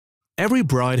Every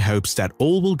bride hopes that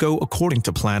all will go according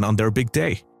to plan on their big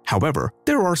day. However,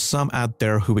 there are some out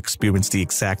there who experience the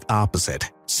exact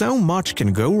opposite. So much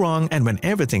can go wrong, and when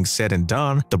everything's said and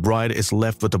done, the bride is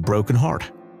left with a broken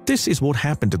heart. This is what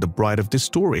happened to the bride of this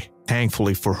story.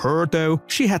 Thankfully for her, though,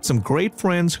 she had some great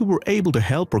friends who were able to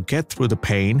help her get through the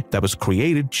pain that was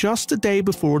created just the day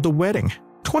before the wedding.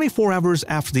 24 hours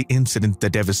after the incident,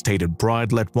 the devastated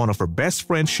bride let one of her best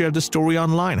friends share the story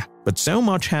online, but so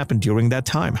much happened during that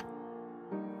time.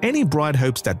 Any bride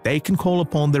hopes that they can call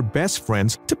upon their best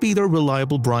friends to be their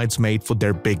reliable bridesmaid for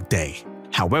their big day.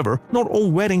 However, not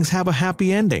all weddings have a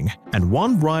happy ending, and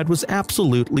one bride was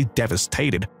absolutely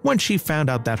devastated when she found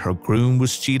out that her groom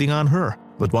was cheating on her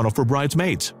with one of her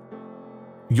bridesmaids.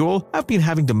 "Y'all, I've been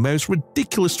having the most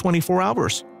ridiculous 24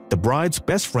 hours, the bride's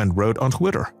best friend wrote on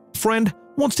Twitter. Friend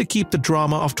wants to keep the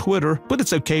drama off Twitter, but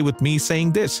it's okay with me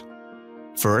saying this.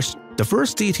 First, the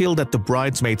first detail that the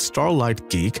bridesmaid Starlight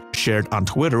Geek shared on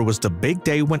Twitter was the big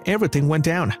day when everything went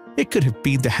down. It could have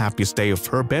been the happiest day of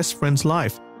her best friend's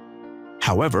life.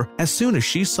 However, as soon as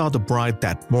she saw the bride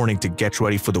that morning to get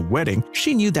ready for the wedding,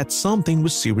 she knew that something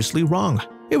was seriously wrong.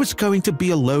 It was going to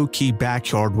be a low-key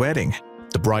backyard wedding,"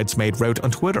 the bridesmaid wrote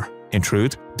on Twitter. In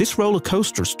truth, this roller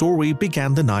coaster story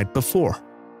began the night before.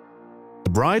 The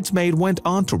bridesmaid went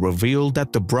on to reveal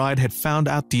that the bride had found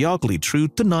out the ugly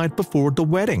truth the night before the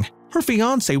wedding. Her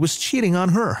fiancé was cheating on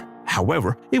her.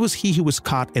 However, it was he who was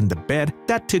caught in the bed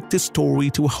that took this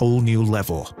story to a whole new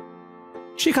level.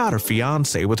 She got her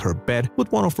fiancé with her bed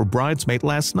with one of her bridesmaids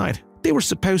last night. They were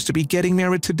supposed to be getting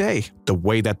married today. The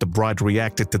way that the bride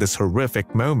reacted to this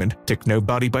horrific moment took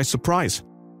nobody by surprise.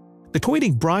 The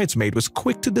tweeting bridesmaid was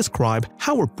quick to describe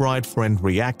how her bride friend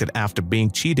reacted after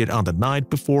being cheated on the night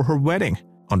before her wedding.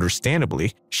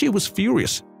 Understandably, she was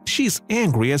furious. "She's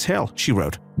angry as hell," she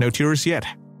wrote. "No tears yet."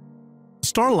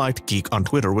 Starlight Geek on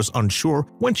Twitter was unsure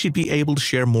when she'd be able to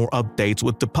share more updates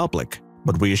with the public,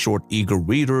 but reassured eager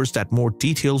readers that more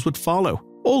details would follow.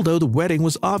 Although the wedding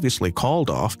was obviously called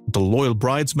off, the loyal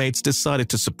bridesmaids decided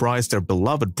to surprise their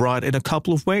beloved bride in a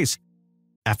couple of ways.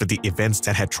 After the events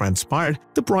that had transpired,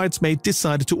 the bridesmaid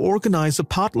decided to organize a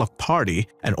potluck party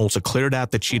and also cleared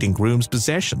out the cheating groom's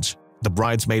possessions. The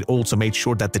bridesmaid also made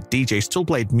sure that the DJ still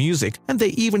played music, and they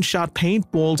even shot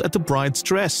paintballs at the bride's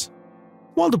dress.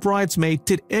 While the bridesmaid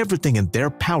did everything in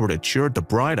their power to cheer the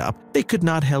bride up, they could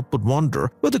not help but wonder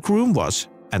where the groom was,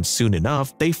 and soon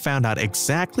enough they found out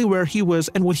exactly where he was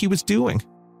and what he was doing.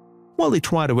 While they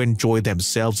tried to enjoy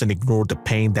themselves and ignore the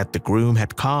pain that the groom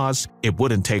had caused, it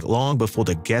wouldn't take long before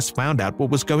the guests found out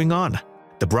what was going on.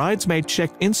 The bridesmaid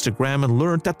checked Instagram and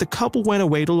learned that the couple went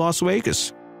away to Las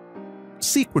Vegas.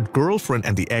 "Secret girlfriend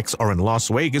and the ex are in Las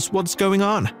Vegas, what's going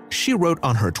on?" she wrote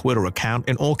on her Twitter account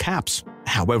in all caps.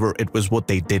 However, it was what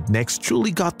they did next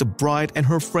truly got the bride and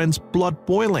her friends' blood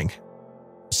boiling.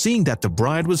 Seeing that the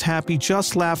bride was happy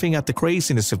just laughing at the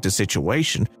craziness of the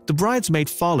situation, the bridesmaid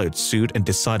followed suit and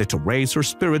decided to raise her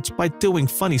spirits by doing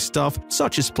funny stuff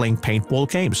such as playing paintball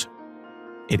games.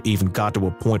 It even got to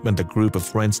a point when the group of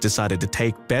friends decided to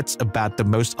take bets about the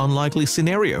most unlikely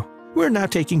scenario. "We're now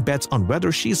taking bets on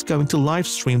whether she's going to live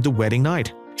stream the wedding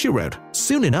night," she wrote.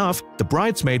 Soon enough, the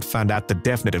bridesmaid found out the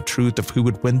definitive truth of who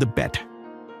would win the bet.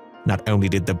 Not only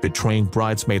did the betraying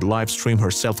bridesmaid livestream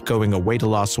herself going away to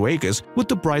Las Vegas with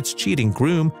the bride's cheating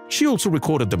groom, she also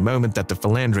recorded the moment that the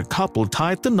philandering couple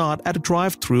tied the knot at a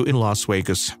drive-thru in Las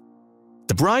Vegas.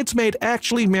 "The bridesmaid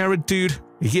actually married, dude.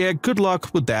 Yeah, good luck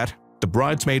with that," the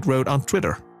bridesmaid wrote on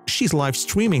Twitter. "She's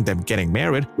live-streaming them getting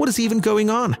married. What is even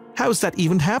going on? How is that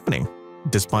even happening?"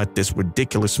 Despite this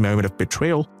ridiculous moment of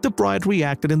betrayal, the bride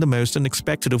reacted in the most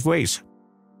unexpected of ways.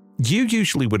 You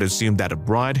usually would assume that a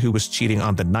bride who was cheating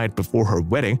on the night before her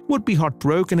wedding would be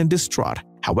heartbroken and distraught.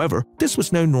 However, this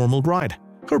was no normal bride.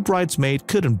 Her bridesmaid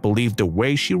couldn't believe the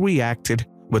way she reacted,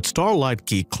 with Starlight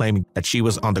Geek claiming that she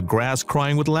was on the grass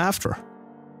crying with laughter.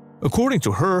 According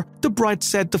to her, the bride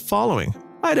said the following: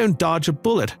 "I don't dodge a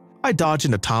bullet, I dodge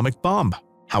an atomic bomb."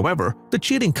 However, the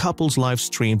cheating couple's live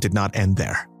stream did not end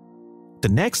there. The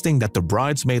next thing that the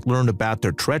bridesmaid learned about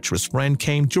their treacherous friend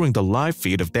came during the live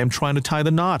feed of them trying to tie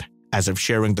the knot. As if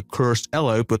sharing the cursed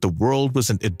elope with the world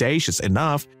wasn't audacious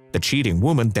enough, the cheating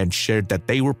woman then shared that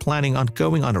they were planning on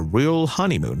going on a real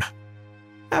honeymoon.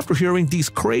 After hearing these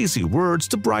crazy words,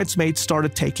 the bridesmaid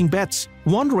started taking bets,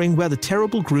 wondering where the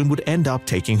terrible groom would end up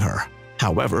taking her.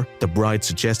 However, the bride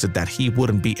suggested that he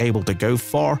wouldn't be able to go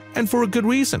far, and for a good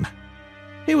reason.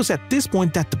 It was at this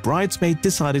point that the bridesmaid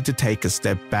decided to take a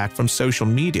step back from social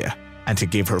media and to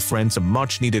give her friends a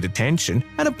much-needed attention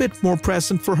and a bit more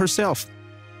present for herself.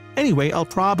 "Anyway, I'll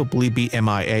probably be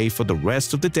MIA for the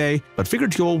rest of the day, but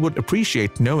figured y'all would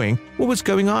appreciate knowing what was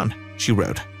going on," she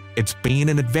wrote. It's been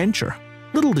an adventure.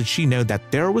 Little did she know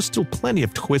that there was still plenty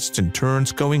of twists and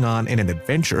turns going on in an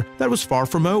adventure that was far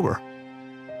from over.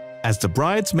 As the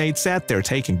bridesmaid sat there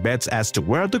taking bets as to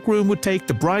where the groom would take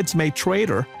the bridesmaid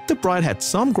traitor, the bride had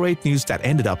some great news that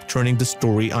ended up turning the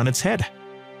story on its head.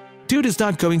 "Dude is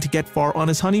not going to get far on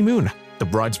his honeymoon," the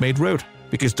bridesmaid wrote,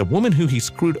 because the woman who he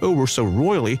screwed over so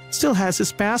royally still has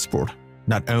his passport.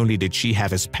 Not only did she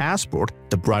have his passport,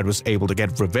 the bride was able to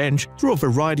get revenge through a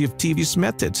variety of devious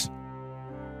methods.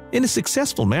 In a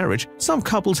successful marriage, some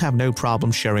couples have no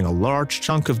problem sharing a large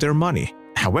chunk of their money.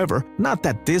 However, not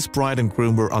that this bride and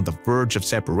groom were on the verge of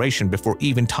separation before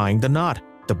even tying the knot.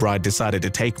 The bride decided to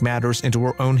take matters into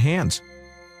her own hands.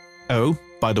 Oh,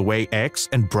 by the way, ex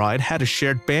and bride had a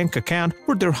shared bank account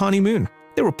for their honeymoon.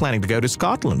 They were planning to go to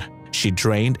Scotland. She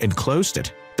drained and closed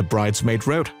it, the bridesmaid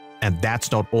wrote. And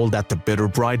that's not all that the bitter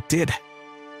bride did.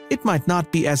 It might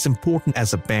not be as important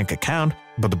as a bank account,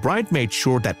 but the bride made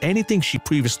sure that anything she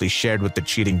previously shared with the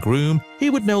cheating groom, he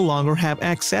would no longer have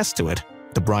access to it.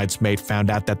 The bridesmaid found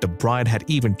out that the bride had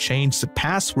even changed the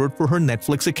password for her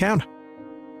Netflix account.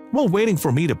 While waiting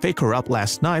for me to pick her up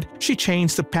last night, she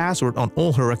changed the password on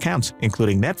all her accounts,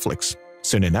 including Netflix.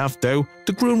 Soon enough, though,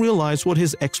 the groom realized what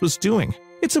his ex was doing.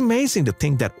 It's amazing to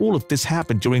think that all of this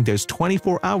happened during those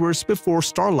 24 hours before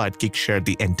Starlight Geek shared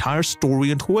the entire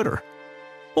story on Twitter.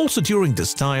 Also during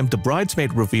this time, the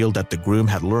bridesmaid revealed that the groom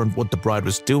had learned what the bride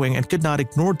was doing and could not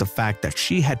ignore the fact that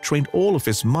she had drained all of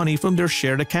his money from their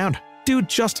shared account. Dude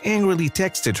just angrily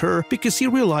texted her because he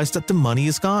realized that the money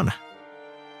is gone.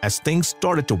 As things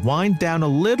started to wind down a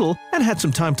little and had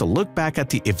some time to look back at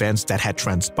the events that had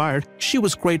transpired, she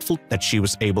was grateful that she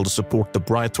was able to support the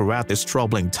bride throughout this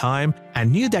troubling time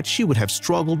and knew that she would have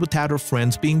struggled without her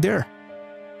friends being there.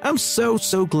 "I'm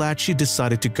so glad she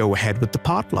decided to go ahead with the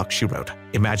potluck," she wrote.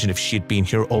 "Imagine if she'd been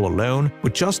here all alone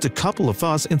with just a couple of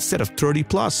us instead of 30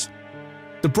 plus.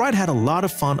 The bride had a lot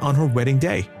of fun on her wedding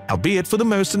day, albeit for the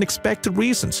most unexpected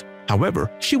reasons. However,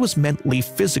 she was mentally,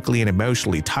 physically, and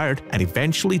emotionally tired and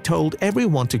eventually told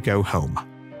everyone to go home.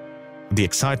 The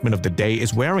excitement of the day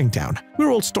is wearing down.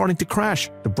 We're all starting to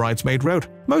crash," the bridesmaid wrote.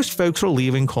 "Most folks are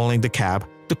leaving, calling the cab.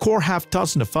 The core half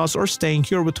dozen of us are staying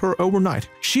here with her overnight.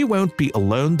 She won't be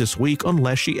alone this week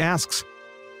unless she asks."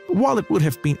 While it would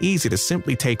have been easy to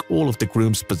simply take all of the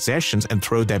groom's possessions and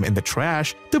throw them in the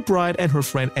trash, the bride and her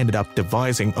friend ended up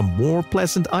devising a more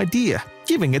pleasant idea,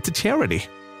 giving it to charity.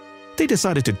 They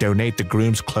decided to donate the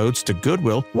groom's clothes to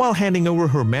Goodwill while handing over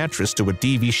her mattress to a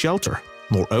DV shelter.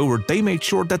 Moreover, they made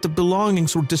sure that the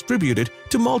belongings were distributed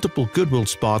to multiple Goodwill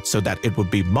spots so that it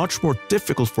would be much more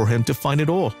difficult for him to find it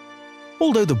all.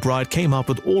 Although the bride came up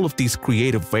with all of these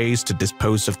creative ways to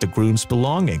dispose of the groom's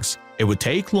belongings, it would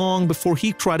take long before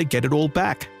he'd try to get it all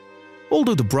back.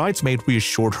 Although the bridesmaid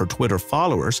reassured her Twitter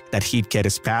followers that he'd get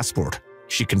his passport,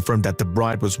 she confirmed that the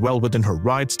bride was well within her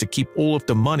rights to keep all of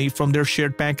the money from their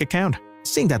shared bank account,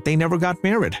 seeing that they never got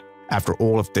married. After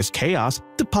all of this chaos,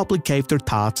 the public gave their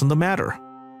thoughts on the matter.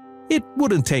 It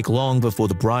wouldn't take long before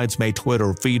the bridesmaid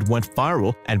Twitter feed went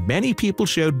viral and many people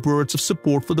showed words of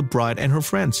support for the bride and her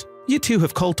friends. "You two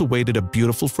have cultivated a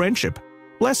beautiful friendship.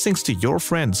 Blessings to your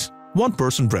friends," one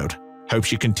person wrote. "Hope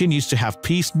she continues to have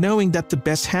peace knowing that the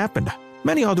best happened."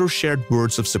 Many others shared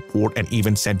words of support and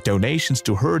even sent donations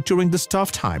to her during this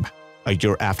tough time. A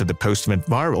year after the post went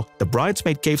viral, the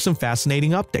bridesmaid gave some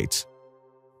fascinating updates.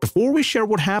 "Before we share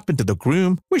what happened to the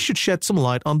groom, we should shed some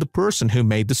light on the person who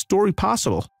made the story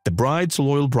possible, the bride's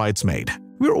loyal bridesmaid.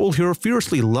 We're all here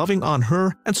fiercely loving on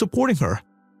her and supporting her.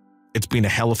 It's been a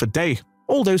hell of a day.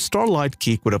 Although Starlight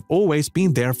Geek would have always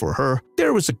been there for her,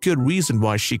 there was a good reason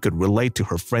why she could relate to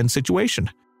her friend's situation.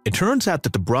 It turns out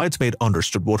that the bridesmaid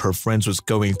understood what her friends was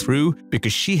going through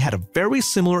because she had a very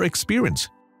similar experience.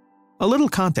 A little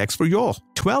context for y'all.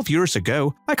 12 years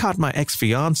ago, I caught my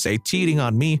ex-fiancé cheating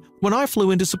on me when I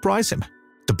flew in to surprise him.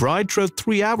 The bride drove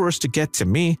 3 hours to get to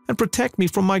me and protect me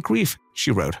from my grief,"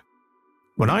 she wrote.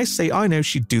 "When I say I know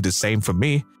she'd do the same for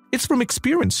me, it's from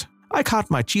experience. I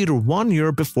caught my cheater 1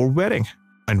 year before wedding.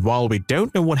 And while we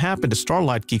don't know what happened to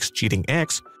Starlight Geek's cheating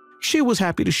ex, she was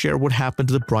happy to share what happened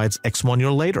to the bride's ex 1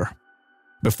 year later."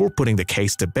 Before putting the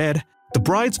case to bed, the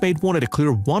bridesmaid wanted to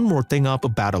clear one more thing up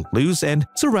about a loose end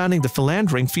surrounding the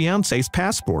philandering fiancé's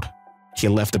passport. He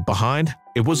left it behind.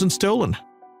 It wasn't stolen.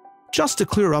 "Just to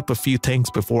clear up a few things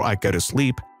before I go to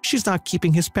sleep, she's not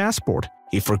keeping his passport.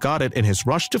 He forgot it in his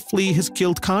rush to flee his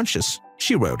guilt conscience,"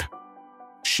 she wrote.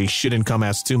 She shouldn't come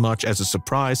as too much as a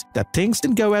surprise that things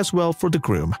didn't go as well for the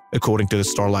groom. According to the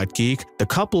Starlight Geek, the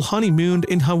couple honeymooned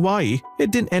in Hawaii.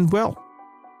 It didn't end well.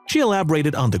 She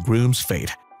elaborated on the groom's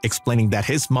fate, explaining that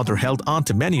his mother held on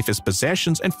to many of his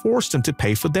possessions and forced him to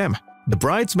pay for them. The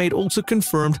bridesmaid also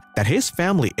confirmed that his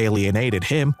family alienated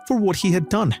him for what he had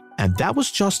done, and that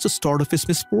was just the start of his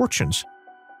misfortunes.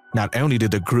 Not only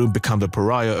did the groom become the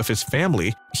pariah of his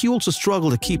family, he also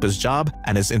struggled to keep his job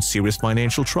and is in serious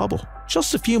financial trouble.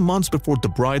 Just a few months before the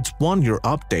bride's one-year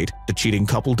update, the cheating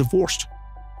couple divorced.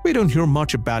 "We don't hear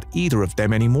much about either of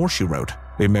them anymore," she wrote.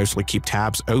 "We mostly keep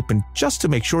tabs open just to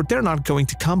make sure they're not going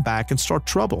to come back and start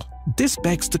trouble." This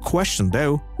begs the question,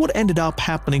 though, what ended up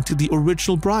happening to the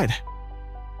original bride?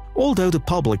 Although the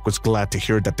public was glad to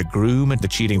hear that the groom and the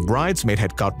cheating bridesmaid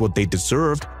had got what they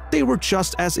deserved, they were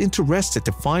just as interested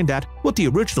to find out what the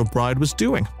original bride was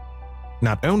doing.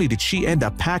 Not only did she end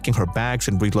up packing her bags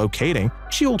and relocating,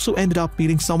 she also ended up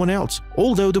meeting someone else.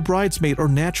 Although the bridesmaid are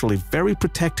naturally very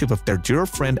protective of their dear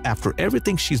friend after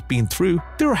everything she's been through,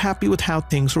 they are happy with how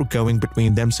things are going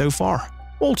between them so far.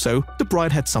 Also, the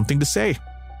bride had something to say.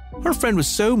 Her friend was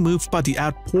so moved by the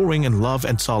outpouring in love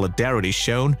and solidarity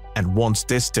shown and wants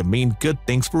this to mean good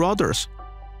things for others.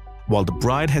 While the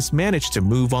bride has managed to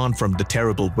move on from the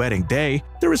terrible wedding day,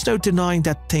 there is no denying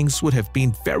that things would have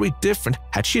been very different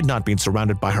had she not been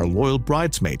surrounded by her loyal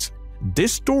bridesmaids.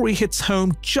 This story hits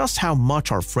home just how much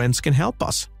our friends can help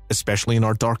us, especially in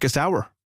our darkest hour.